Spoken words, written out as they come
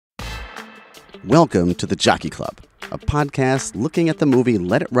Welcome to the Jockey Club, a podcast looking at the movie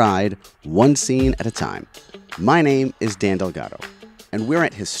Let It Ride, one scene at a time. My name is Dan Delgado, and we're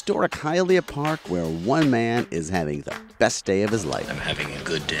at historic Hialeah Park where one man is having the best day of his life. I'm having a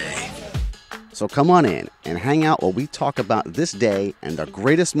good day. So come on in and hang out while we talk about this day and the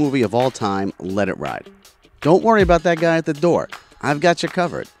greatest movie of all time, Let It Ride. Don't worry about that guy at the door. I've got you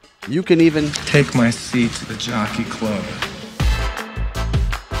covered. You can even take my seat to the Jockey Club.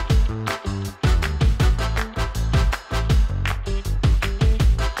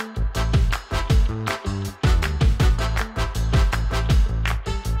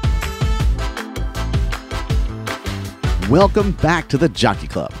 Welcome back to the Jockey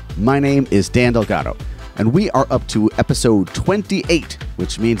Club. My name is Dan Delgado, and we are up to episode 28,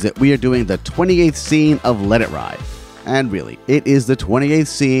 which means that we are doing the 28th scene of Let It Ride. And really, it is the 28th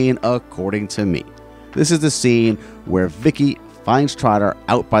scene according to me. This is the scene where Vicky finds Trotter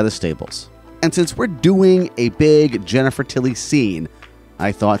out by the stables. And since we're doing a big Jennifer Tilly scene,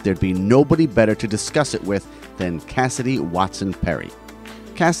 I thought there'd be nobody better to discuss it with than Kassidy Watson Perry.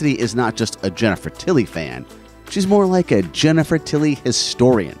 Kassidy is not just a Jennifer Tilly fan. She's more like a Jennifer Tilly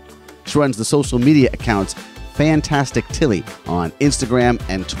historian. She runs the social media accounts Fantastic Tilly on Instagram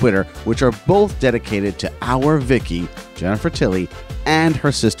and Twitter, which are both dedicated to our Vicky, Jennifer Tilly, and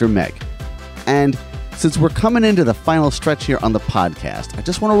her sister Meg. And since we're coming into the final stretch here on the podcast, I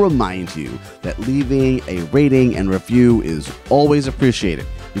just want to remind you that leaving a rating and review is always appreciated.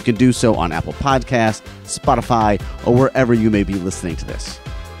 You can do so on Apple Podcasts, Spotify, or wherever you may be listening to this.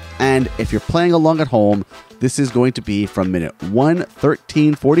 And if you're playing along at home, this is going to be from minute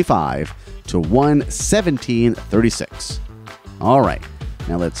 1:13:45 to 1:17:36. All right,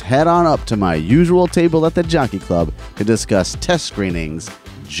 now let's head on up to my usual table at the Jockey Club to discuss test screenings,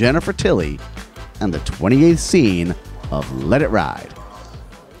 Jennifer Tilly, and the 28th scene of Let It Ride.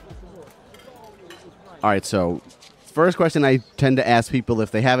 All right, so first question I tend to ask people if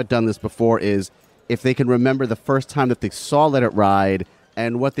they haven't done this before is if they can remember the first time that they saw Let It Ride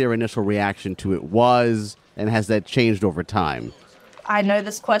and what their initial reaction to it was, and has that changed over time? I know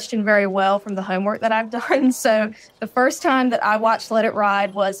this question very well from the homework that I've done. So the first time that I watched Let It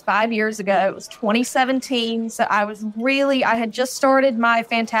Ride was 5 years ago. It was 2017. So I had just started my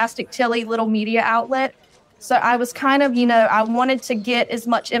Fantastic Tilly little media outlet. So I was kind of, I wanted to get as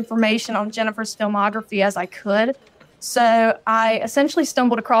much information on Jennifer's filmography as I could. So I essentially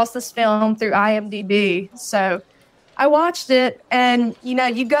stumbled across this film through IMDb. So I watched it, and,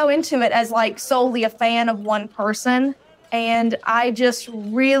 you go into it as like solely a fan of one person. And I just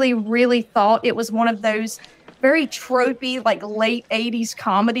really, really thought it was one of those very tropey, like late 80s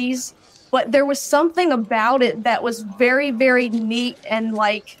comedies. But there was something about it that was very, very neat, and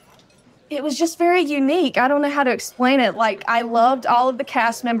like, it was just very unique. I don't know how to explain it. Like, I loved all of the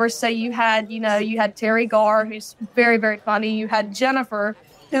cast members. So you had Terry Garr, who's very, very funny. You had Jennifer,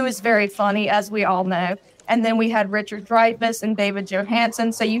 who is very funny, as we all know. And then we had Richard Dreyfuss and David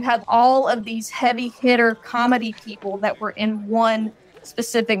Johansen. So you had all of these heavy hitter comedy people that were in one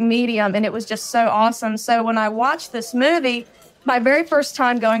specific medium. And it was just so awesome. So when I watched this movie, my very first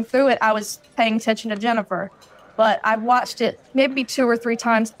time going through it, I was paying attention to Jennifer. But I've watched it maybe 2 or 3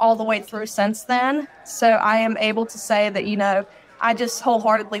 times all the way through since then. So I am able to say that, I just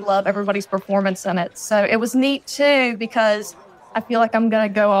wholeheartedly love everybody's performance in it. So it was neat, too, because I feel like I'm going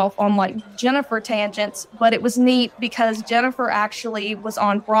to go off on like Jennifer tangents, but it was neat because Jennifer actually was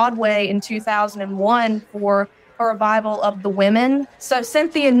on Broadway in 2001 for a revival of The Women. So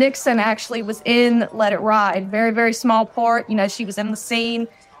Cynthia Nixon actually was in Let It Ride. Very, very small part. She was in the scene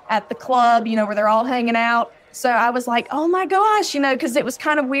at the club, where they're all hanging out. So I was like, oh my gosh, because it was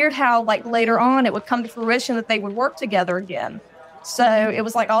kind of weird how like later on it would come to fruition that they would work together again. So it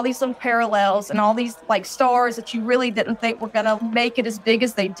was like all these little parallels and all these like stars that you really didn't think were going to make it as big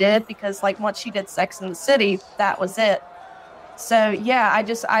as they did, because like once she did Sex and the City, that was it. So yeah,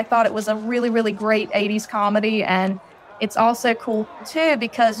 I thought it was a really, really great 80s comedy. And it's also cool too,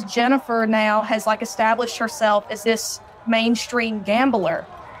 because Jennifer now has like established herself as this mainstream gambler.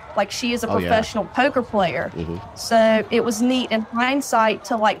 Like she is a professional poker player. Mm-hmm. So it was neat in hindsight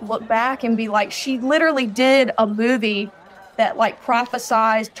to like look back and be like, she literally did a movie that like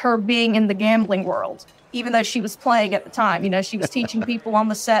prophesized her being in the gambling world, even though she was playing at the time. She was teaching people on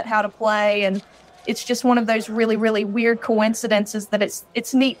the set how to play, and it's just one of those really, really weird coincidences that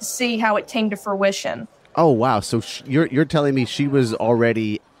it's neat to see how it came to fruition. Oh, wow. So you're telling me she was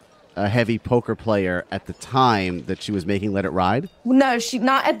already a heavy poker player at the time that she was making Let It Ride? No, she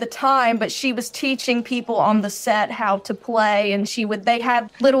not at the time, but she was teaching people on the set how to play, and they had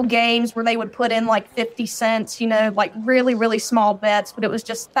little games where they would put in like 50 cents, like really, really small bets, but it was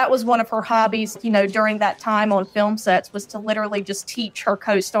just, that was one of her hobbies, during that time on film sets, was to literally just teach her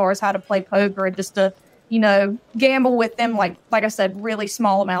co-stars how to play poker and just to, gamble with them, like I said, really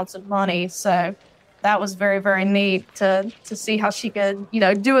small amounts of money. So that was very, very neat to see how she could,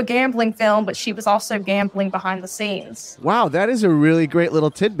 do a gambling film, but she was also gambling behind the scenes. Wow, that is a really great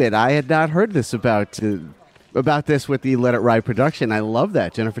little tidbit. I had not heard this about this with the Let It Ride production. I love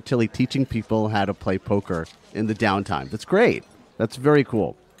that. Jennifer Tilly teaching people how to play poker in the downtime. That's great. That's very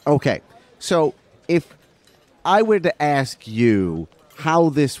cool. Okay, so if I were to ask you how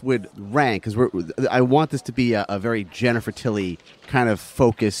this would rank, because I want this to be a very Jennifer Tilly kind of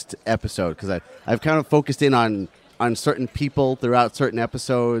focused episode, because I've kind of focused in on certain people throughout certain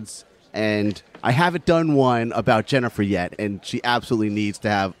episodes, and I haven't done one about Jennifer yet, and she absolutely needs to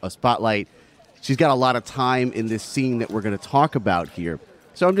have a spotlight. She's got a lot of time in this scene that we're going to talk about here.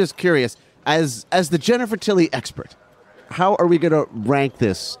 So I'm just curious, as the Jennifer Tilly expert, how are we going to rank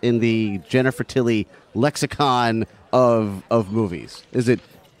this in the Jennifer Tilly lexicon of movies? Is it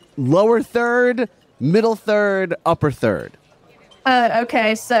lower third, middle third, upper third?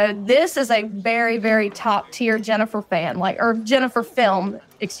 Okay, so this is a very, very top tier Jennifer fan, or Jennifer film,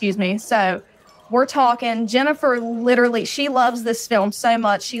 excuse me. So we're talking Jennifer, literally, she loves this film so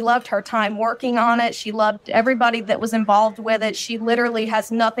much. She loved her time working on it. She loved everybody that was involved with it. She literally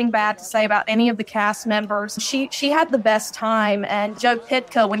has nothing bad to say about any of the cast members. She had the best time. And Joe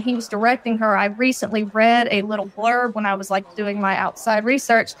Pytka, when he was directing her, I recently read a little blurb when I was doing my outside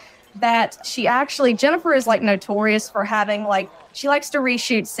research that Jennifer is notorious for having she likes to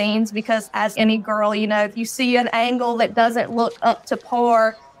reshoot scenes, because as any girl, if you see an angle that doesn't look up to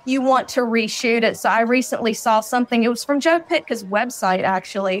par, you want to reshoot it. So I recently saw something, it was from Joe Pytka's website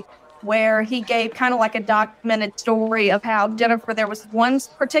actually, where he gave kind of a documented story of how Jennifer, there was one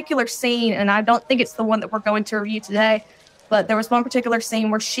particular scene, and I don't think it's the one that we're going to review today, but there was one particular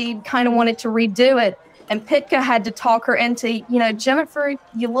scene where she kind of wanted to redo it, and Pytka had to talk her into, Jennifer,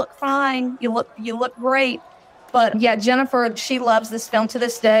 you look fine, you look great. But yeah, Jennifer, she loves this film to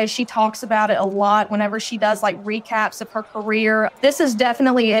this day. She talks about it a lot whenever she does recaps of her career. This is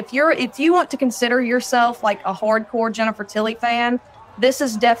definitely, if you want to consider yourself a hardcore Jennifer Tilly fan, this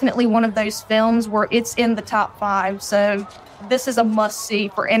is definitely one of those films where it's in the top 5. So this is a must-see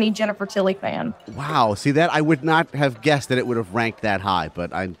for any Jennifer Tilly fan. Wow. See, that I would not have guessed that it would have ranked that high,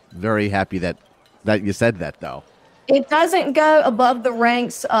 but I'm very happy that you said that, though. It doesn't go above the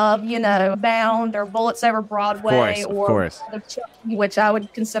ranks of, Bound or Bullets Over Broadway, of course. Which I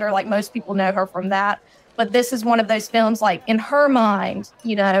would consider most people know her from that. But this is one of those films in her mind,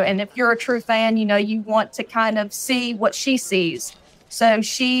 and if you're a true fan, you want to kind of see what she sees. So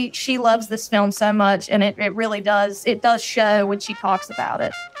she loves this film so much, and it really does. It does show when she talks about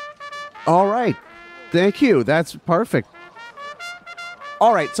it. All right. Thank you. That's perfect.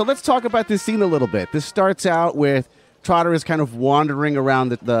 All right, so let's talk about this scene a little bit. This starts out with Trotter is kind of wandering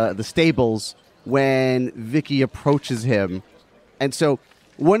around the stables when Vicky approaches him. And so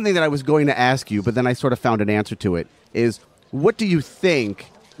one thing that I was going to ask you, but then I sort of found an answer to it, is what do you think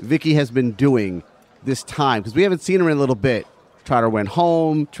Vicky has been doing this time? Because we haven't seen her in a little bit. Trotter went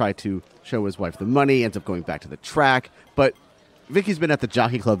home, tried to show his wife the money, ends up going back to the track. But Vicky's been at the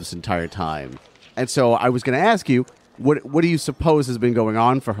Jockey Club this entire time. And so I was going to ask you, what do you suppose has been going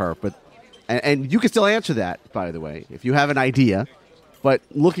on for her? But and you can still answer that, by the way, if you have an idea. But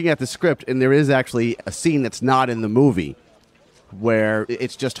looking at the script, and there is actually a scene that's not in the movie where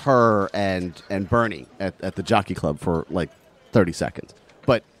it's just her and Bernie at the Jockey Club for 30 seconds.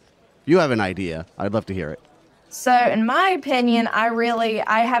 But you have an idea. I'd love to hear it. So in my opinion,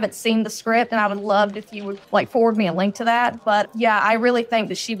 I haven't seen the script, and I would love if you would forward me a link to that. But yeah, I really think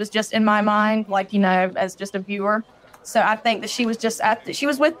that she was just in my mind, as just a viewer. So I think that she was she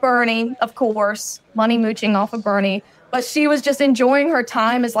was with Bernie, of course, money mooching off of Bernie, but she was just enjoying her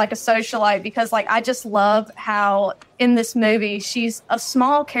time as a socialite, because I just love how in this movie, she's a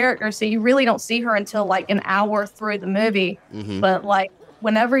small character. So you really don't see her until an hour through the movie. Mm-hmm. But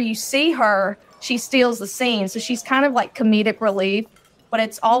whenever you see her, she steals the scene. So she's kind of comedic relief, but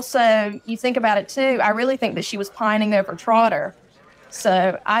it's also, you think about it too, I really think that she was pining over Trotter.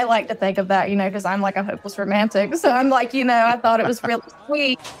 So I like to think of that, because I'm a hopeless romantic. So I'm I thought it was really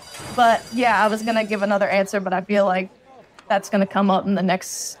sweet. But yeah, I was going to give another answer, but I feel that's going to come up in the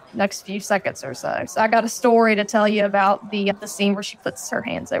next few seconds or so. So I got a story to tell you about the scene where she puts her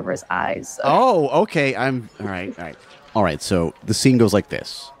hands over his eyes. So. Oh, okay. All right. So the scene goes like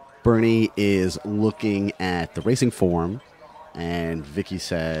this. Bernie is looking at the racing form, and Vicky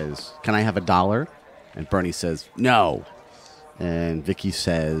says, "Can I have $1?" And Bernie says, "No." And Vicky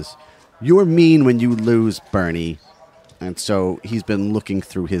says, "You're mean when you lose, Bernie." And so he's been looking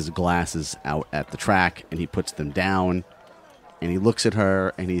through his glasses out at the track, and he puts them down, and he looks at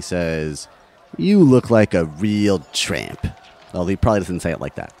her, and he says, "You look like a real tramp." Well, he probably doesn't say it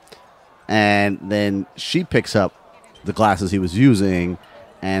like that. And then she picks up the glasses he was using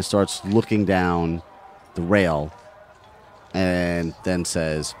and starts looking down the rail, and then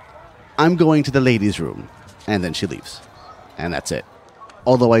says, "I'm going to the ladies' room." And then she leaves. And that's it.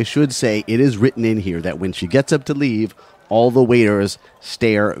 Although I should say it is written in here that when she gets up to leave, all the waiters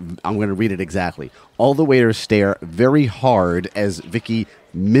stare. I'm going to read it exactly. All the waiters stare very hard as Vicky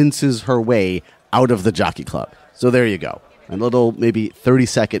minces her way out of the Jockey Club. So there you go. A little maybe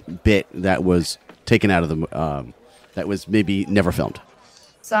 30-second bit that was taken out of the, that was maybe never filmed.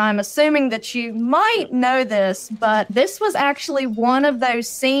 So I'm assuming that you might know this, but this was actually one of those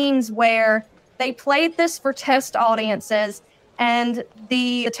scenes where they played this for test audiences, and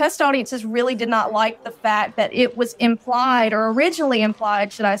the test audiences really did not like the fact that it was implied, or originally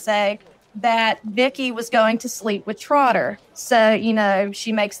implied, should I say, that Vicky was going to sleep with Trotter. So,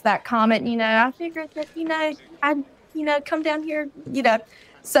 she makes that comment, I figured that, I'd, come down here,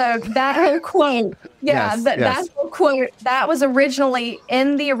 So that whole quote, that whole quote, that was originally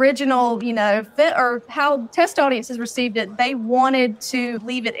in the original, fit, or how test audiences received it. They wanted to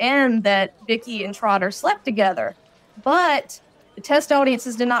leave it in that Vicky and Trotter slept together, but the test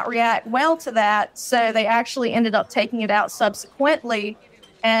audiences did not react well to that. So they actually ended up taking it out subsequently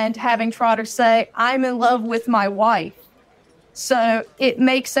and having Trotter say, "I'm in love with my wife." So it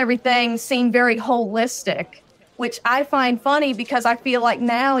makes everything seem very holistic, which I find funny because I feel like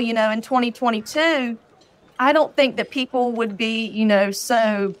now, in 2022, I don't think that people would be,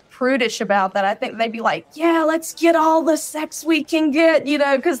 so prudish about that. I think they'd be like, yeah, let's get all the sex we can get,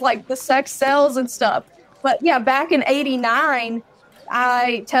 because like the sex sells and stuff. But yeah, back in '89,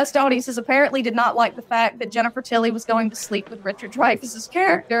 test audiences apparently did not like the fact that Jennifer Tilly was going to sleep with Richard Dreyfuss's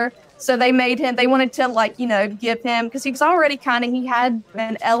character. So they wanted to give him, because he was already he had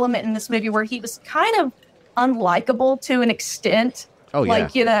an element in this movie where he was kind of unlikable to an extent. Oh, yeah.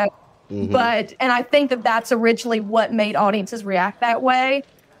 Mm-hmm. But, and I think that that's originally what made audiences react that way.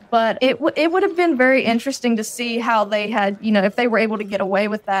 But it would have been very interesting to see how they had, if they were able to get away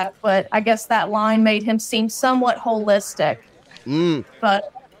with that. But I guess that line made him seem somewhat holistic.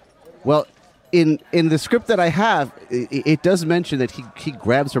 But well, in the script that I have, it does mention that he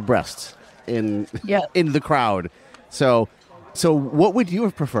grabs her breasts in the crowd. So what would you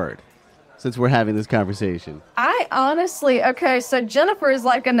have preferred, since we're having this conversation? I honestly, so Jennifer is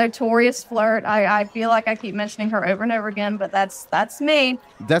like a notorious flirt. I feel like I keep mentioning her over and over again, but that's me.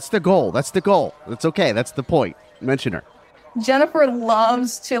 That's the goal. That's okay. That's the point. Mention her. Jennifer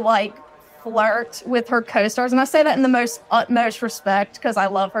loves to flirt with her co-stars, and I say that in the most utmost respect because I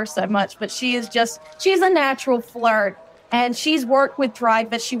love her so much, but she's a natural flirt. And she's worked with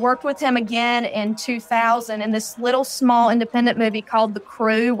Dreyfuss. She worked with him again in 2000 in this little small independent movie called The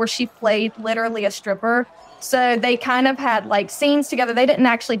Crew, where she played literally a stripper. So they kind of had scenes together. They didn't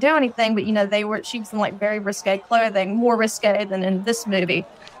actually do anything, but she was in very risque clothing, more risque than in this movie.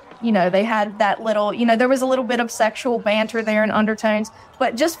 They had that little, there was a little bit of sexual banter there and undertones.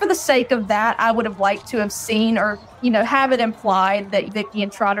 But just for the sake of that, I would have liked to have seen, or have it implied that Vicky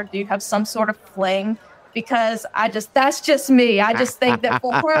and Trotter do have some sort of fling. Because that's just me. I just think that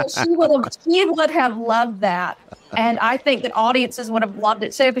for her, she would have loved that. And I think that audiences would have loved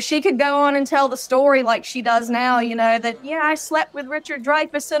it too. If she could go on and tell the story like she does now, that, I slept with Richard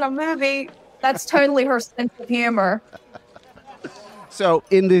Dreyfuss in a movie. That's totally her sense of humor. So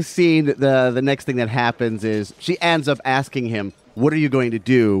in this scene, the next thing that happens is she ends up asking him, "What are you going to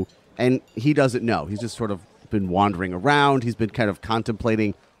do?" And he doesn't know. He's just sort of been wandering around. He's been kind of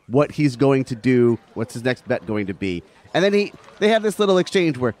contemplating what he's going to do, what's his next bet going to be. And then they have this little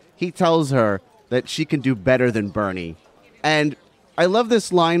exchange where he tells her that she can do better than Bernie. And I love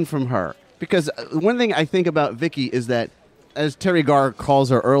this line from her, because one thing I think about Vicky is that, as Terry Garr calls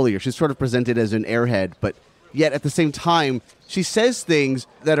her earlier, she's sort of presented as an airhead, but yet at the same time, she says things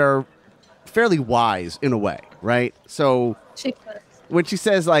that are fairly wise in a way, right? So when she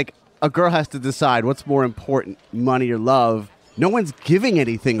says, a girl has to decide what's more important, money or love, no one's giving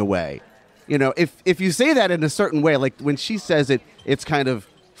anything away. If you say that in a certain way, like when she says it, it's kind of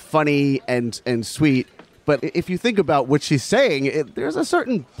funny and sweet. But if you think about what she's saying, there's a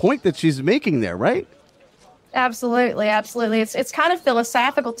certain point that she's making there, right? Absolutely, absolutely. It's kind of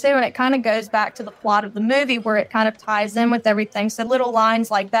philosophical too, and it kind of goes back to the plot of the movie where it kind of ties in with everything. So little lines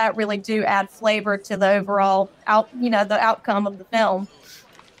like that really do add flavor to the overall the outcome of the film.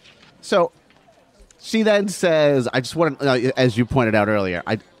 So she then says, I just want to, as you pointed out earlier,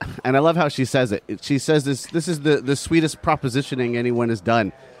 I love how she says it. She says this is the sweetest propositioning anyone has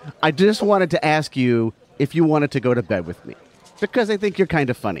done. I just wanted to ask you if you wanted to go to bed with me, because I think you're kind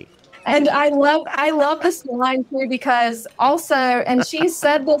of funny. And I love this line too, because also, and she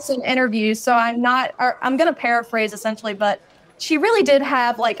said this in interviews, so I'm going to paraphrase essentially, but she really did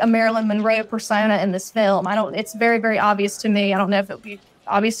have like a Marilyn Monroe persona in this film. It's very, very obvious to me. I don't know if it would be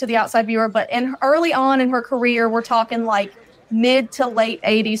obvious to the outside viewer, but early on in her career, we're talking like mid to late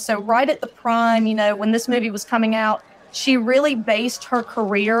 80s. So right at the prime, when this movie was coming out, she really based her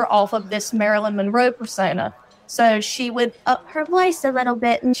career off of this Marilyn Monroe persona. So she would up her voice a little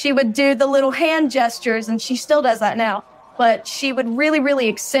bit and she would do the little hand gestures, and she still does that now, but she would really, really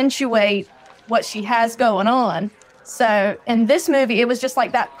accentuate what she has going on. So in this movie, it was just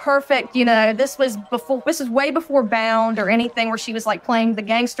like that perfect, this was way before Bound or anything where she was like playing the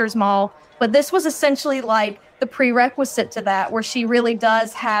gangster's mall. But this was essentially like the prerequisite to that, where she really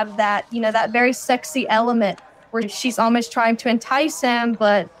does have that, that very sexy element where she's almost trying to entice him,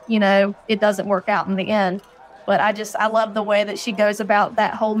 but, it doesn't work out in the end. But I love the way that she goes about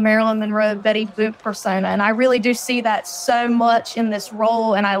that whole Marilyn Monroe, Betty Boop persona. And I really do see that so much in this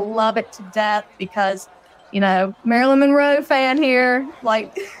role. And I love it to death because, Marilyn Monroe fan here.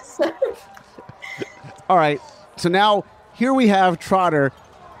 Like, all right. So now here we have Trotter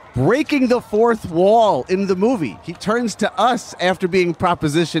breaking the fourth wall in the movie. He turns to us after being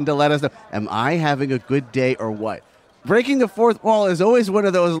propositioned to let us know, am I having a good day or what? Breaking the fourth wall is always one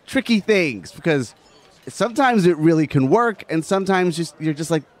of those tricky things because sometimes it really can work, and sometimes you're just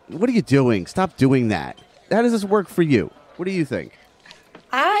like, what are you doing? Stop doing that. How does this work for you? What do you think?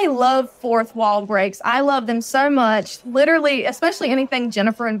 I love fourth wall breaks. I love them so much. Literally, especially anything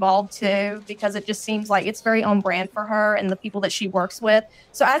Jennifer involved too, because it just seems like it's very on brand for her and the people that she works with.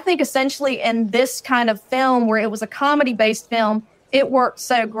 So I think essentially in this kind of film where it was a comedy-based film, it worked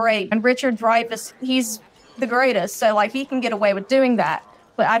so great. And Richard Dreyfuss, he's the greatest. So like he can get away with doing that.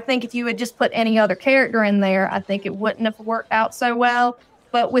 But I think if you had just put any other character in there, I think it wouldn't have worked out so well.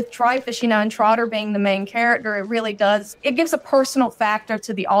 But with Dreyfuss, and Trotter being the main character, it really does. It gives a personal factor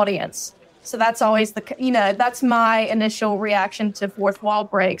to the audience. So that's always that's my initial reaction to fourth wall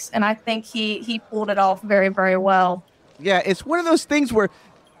breaks. And I think he pulled it off very, very well. Yeah, it's one of those things where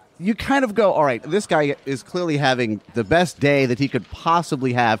you kind of go, all right, this guy is clearly having the best day that he could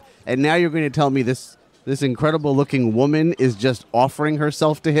possibly have. And now you're going to tell me this incredible looking woman is just offering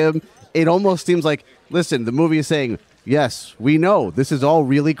herself to him. It almost seems like, listen, the movie is saying, yes, we know this is all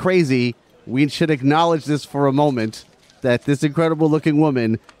really crazy. We should acknowledge this for a moment, that this incredible looking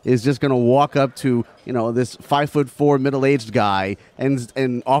woman is just going to walk up to, this 5'4" middle-aged guy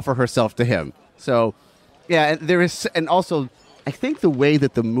and offer herself to him. So, yeah, there is, and also I think the way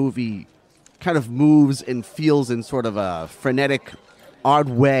that the movie kind of moves and feels in sort of a frenetic, odd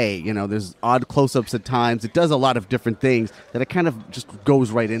way, there's odd close-ups at times. It does a lot of different things that it kind of just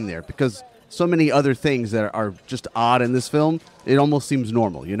goes right in there because so many other things that are just odd in this film, it almost seems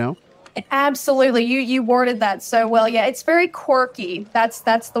normal, Absolutely. You worded that so well. Yeah, it's very quirky. That's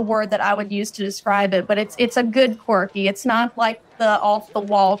the word that I would use to describe it, but it's a good quirky. It's not like the off the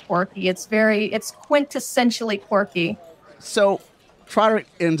wall quirky. It's quintessentially quirky. So Trotter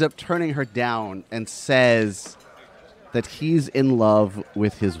ends up turning her down and says that he's in love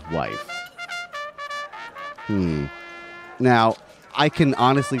with his wife. Now, I can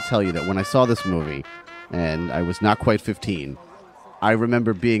honestly tell you that when I saw this movie, and I was not quite 15, I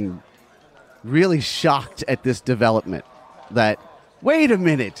remember being really shocked at this development. That, wait a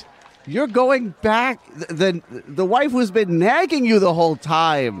minute, you're going back, the wife who's been nagging you the whole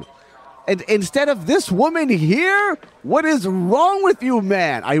time, and instead of this woman here? What is wrong with you,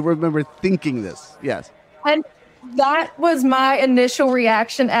 man? I remember thinking this, yes. And that was my initial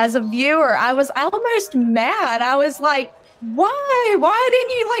reaction as a viewer. I was almost mad. I was like, why didn't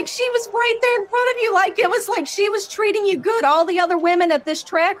you, she was right there in front of you. It was like she was treating you good. All the other women at this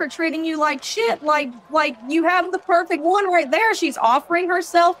track are treating you like shit. Like you have the perfect one right there. She's offering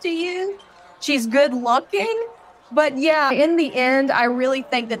herself to you. She's good looking. But yeah, in the end, I really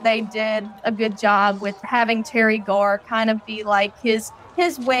think that they did a good job with having Terry Garr kind of be like his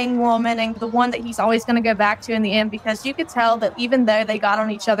wing woman and the one that he's always going to go back to in the end, because you could tell that even though they got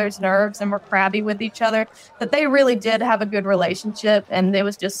on each other's nerves and were crabby with each other, that they really did have a good relationship. And it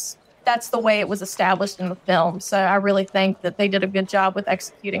was just, that's the way it was established in the film. So I really think that they did a good job with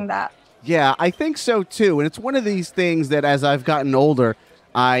executing that. Yeah, I think so too. And it's one of these things that as I've gotten older,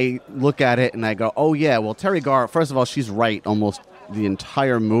 I look at it and I go, oh yeah, well, Terry Garr, first of all, she's right almost the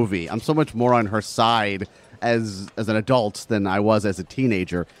entire movie. I'm so much more on her side as an adult than I was as a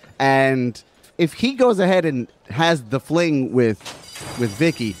teenager. And if he goes ahead and has the fling with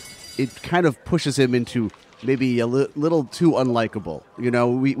Vicky, it kind of pushes him into maybe a little too unlikable. You know,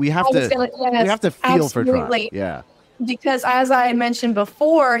 we have to we have to feel for Tron. Yeah. Because as I mentioned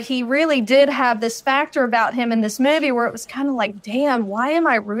before, he really did have this factor about him in this movie where it was kind of like, damn, why am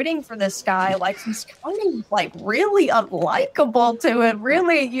I rooting for this guy? Like, he's kind of like really unlikable to it,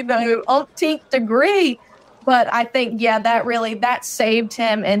 really, umpteenth degree. But I think, that saved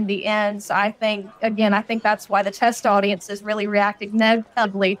him in the end. So I think that's why the test audiences really reacted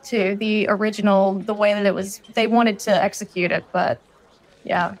negatively to the original, the way that they wanted to execute it. But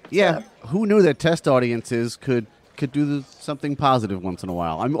yeah. Yeah. So. Who knew that test audiences could do something positive once in a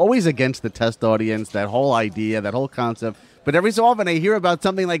while? I'm always against the test audience, that whole idea, that whole concept. But every so often I hear about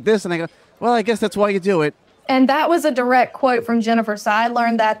something like this and I go, well, I guess that's why you do it. And that was a direct quote from Jennifer. So I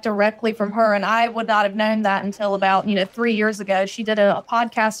learned that directly from her. And I would not have known that until about, 3 years ago. She did a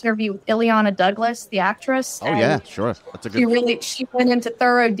podcast interview with Ileana Douglas, the actress. Oh, yeah, sure. That's a good. She went into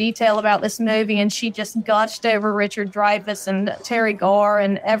thorough detail about this movie, and she just gushed over Richard Dreyfuss and Terry Garr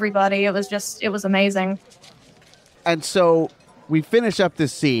and everybody. It was amazing. And so we finish up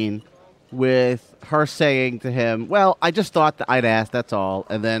this scene with her saying to him, well, I just thought that I'd ask, that's all.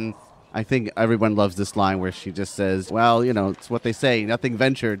 And then I think everyone loves this line where she just says, well, it's what they say, nothing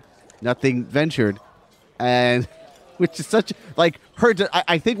ventured. And which is such, like,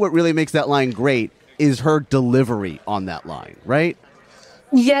 I think what really makes that line great is her delivery on that line, right?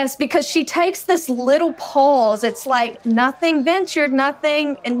 Yes, because she takes this little pause. It's like nothing ventured,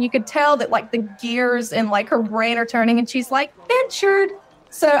 nothing. And you could tell that like the gears in like her brain are turning and she's like, ventured.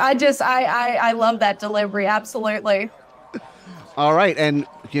 So I love that delivery. Absolutely. All right. And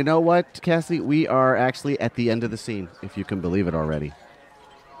you know what, Kassidy? We are actually at the end of the scene, if you can believe it already.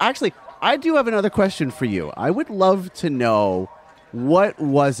 Actually, I do have another question for you. I would love to know, what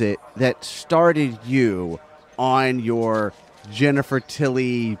was it that started you on your Jennifer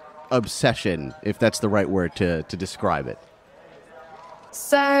Tilly obsession, if that's the right word to describe it?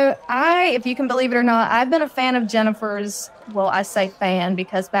 So if you can believe it or not, I've been a fan of Jennifer's. Well, I say fan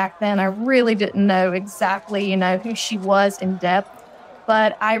because back then I really didn't know exactly, who she was in depth.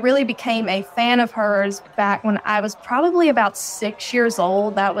 But I really became a fan of hers back when I was probably about 6 years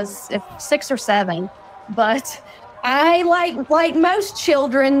old. That was 6 or 7. But I, like most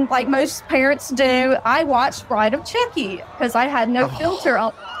children, like most parents do, I watched Bride of Chucky because I had no filter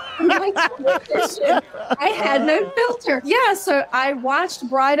on my television. I had no filter. Yeah, so I watched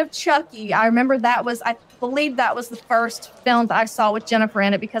Bride of Chucky. I remember I believe that was the first film that I saw with Jennifer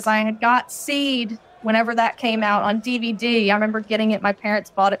in it because I had got Seed whenever that came out on DVD. I remember getting it. My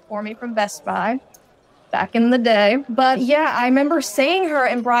parents bought it for me from Best Buy back in the day. But yeah, I remember seeing her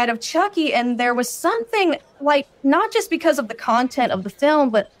in Bride of Chucky, and there was something, like, not just because of the content of the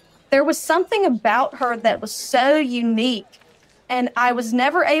film, but there was something about her that was so unique, and I was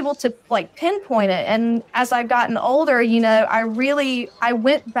never able to like pinpoint it. And as I've gotten older, I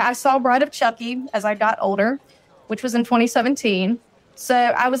saw Bride of Chucky as I got older, which was in 2017. So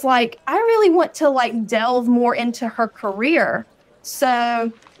I was like, I really want to like delve more into her career.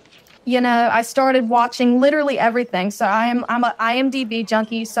 So I started watching literally everything. So I'm an IMDb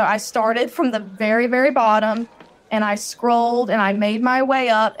junkie. So I started from the very, very bottom, and I scrolled and I made my way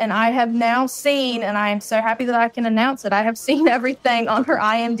up, and I have now seen, and I am so happy that I can announce it, I have seen everything on her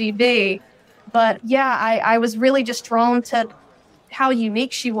IMDb. But yeah, I was really just drawn to how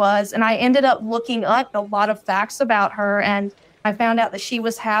unique she was. And I ended up looking up a lot of facts about her, and I found out that she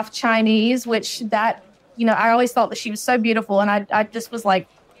was half Chinese, which I always thought that she was so beautiful. And I just was like,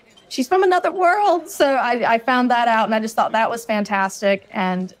 she's from another world. So I found that out, and I just thought that was fantastic.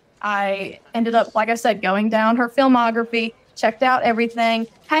 And I ended up, like I said, going down her filmography, checked out everything,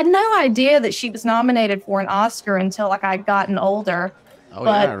 had no idea that she was nominated for an Oscar until like I'd gotten older. Oh,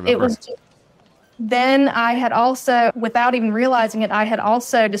 but yeah, I remember. It was then I had also, without even realizing it, I had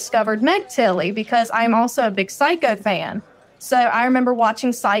also discovered Meg Tilly because I'm also a big Psycho fan. So I remember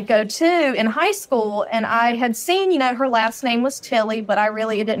watching Psycho 2 in high school, and I had seen, her last name was Tilly, but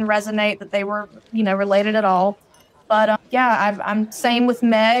it didn't resonate that they were, related at all. But I'm same with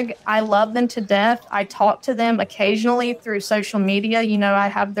Meg. I love them to death. I talk to them occasionally through social media. I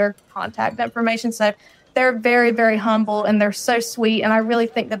have their contact information. So they're very, very humble, and they're so sweet. And I really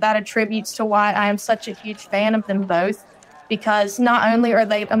think that attributes to why I am such a huge fan of them both. because not only are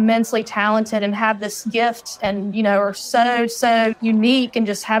they immensely talented and have this gift and, are so unique and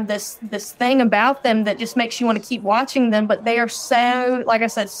just have this thing about them that just makes you want to keep watching them, but they are so, like I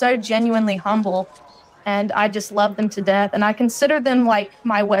said, so genuinely humble. And I just love them to death. And I consider them like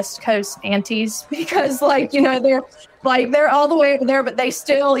my West Coast aunties because they're all the way over there, but they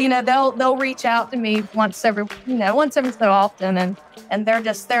still, they'll reach out to me once every so often. And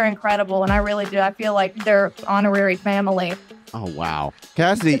they're incredible. And I really do. I feel like they're honorary family. Oh, wow.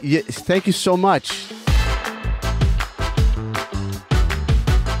 Kassidy, thank you so much.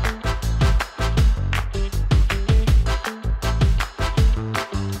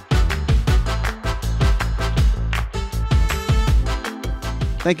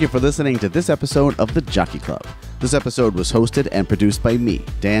 Thank you for listening to this episode of The Jockey Club. This episode was hosted and produced by me,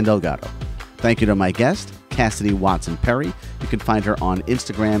 Dan Delgado. Thank you to my guest, Kassidy Watson Perry. You can find her on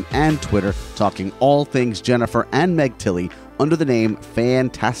Instagram and Twitter talking all things Jennifer and Meg Tilly under the name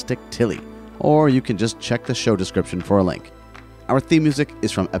Fantastic Tilly. Or you can just check the show description for a link. Our theme music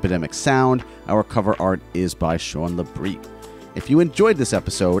is from Epidemic Sound. Our cover art is by Sean LeBrie. If you enjoyed this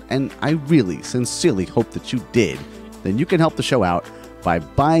episode, and I really sincerely hope that you did, then you can help the show out by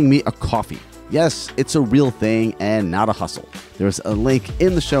buying me a coffee. Yes, it's a real thing and not a hustle. There's a link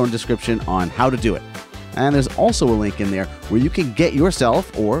in the show description on how to do it. And there's also a link in there where you can get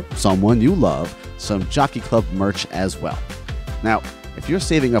yourself or someone you love some Jockey Club merch as well. Now, if you're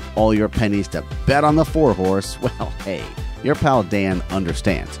saving up all your pennies to bet on the 4-horse, well, hey, your pal Dan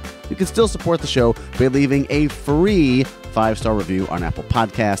understands. You can still support the show by leaving a free 5-star review on Apple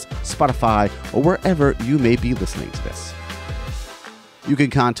Podcasts, Spotify, or wherever you may be listening to this. You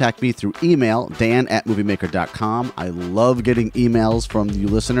can contact me through email, dan@moviemaker.com. I love getting emails from you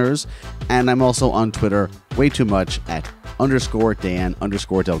listeners. And I'm also on Twitter way too much at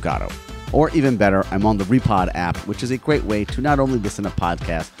 _Dan_Delgado. Or even better, I'm on the Repod app, which is a great way to not only listen to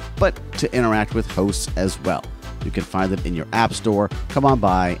podcasts, but to interact with hosts as well. You can find it in your app store. Come on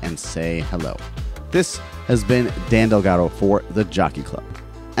by and say hello. This has been Dan Delgado for The Jockey Club.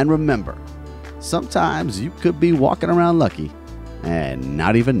 And remember, sometimes you could be walking around lucky and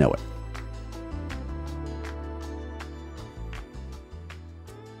not even know it.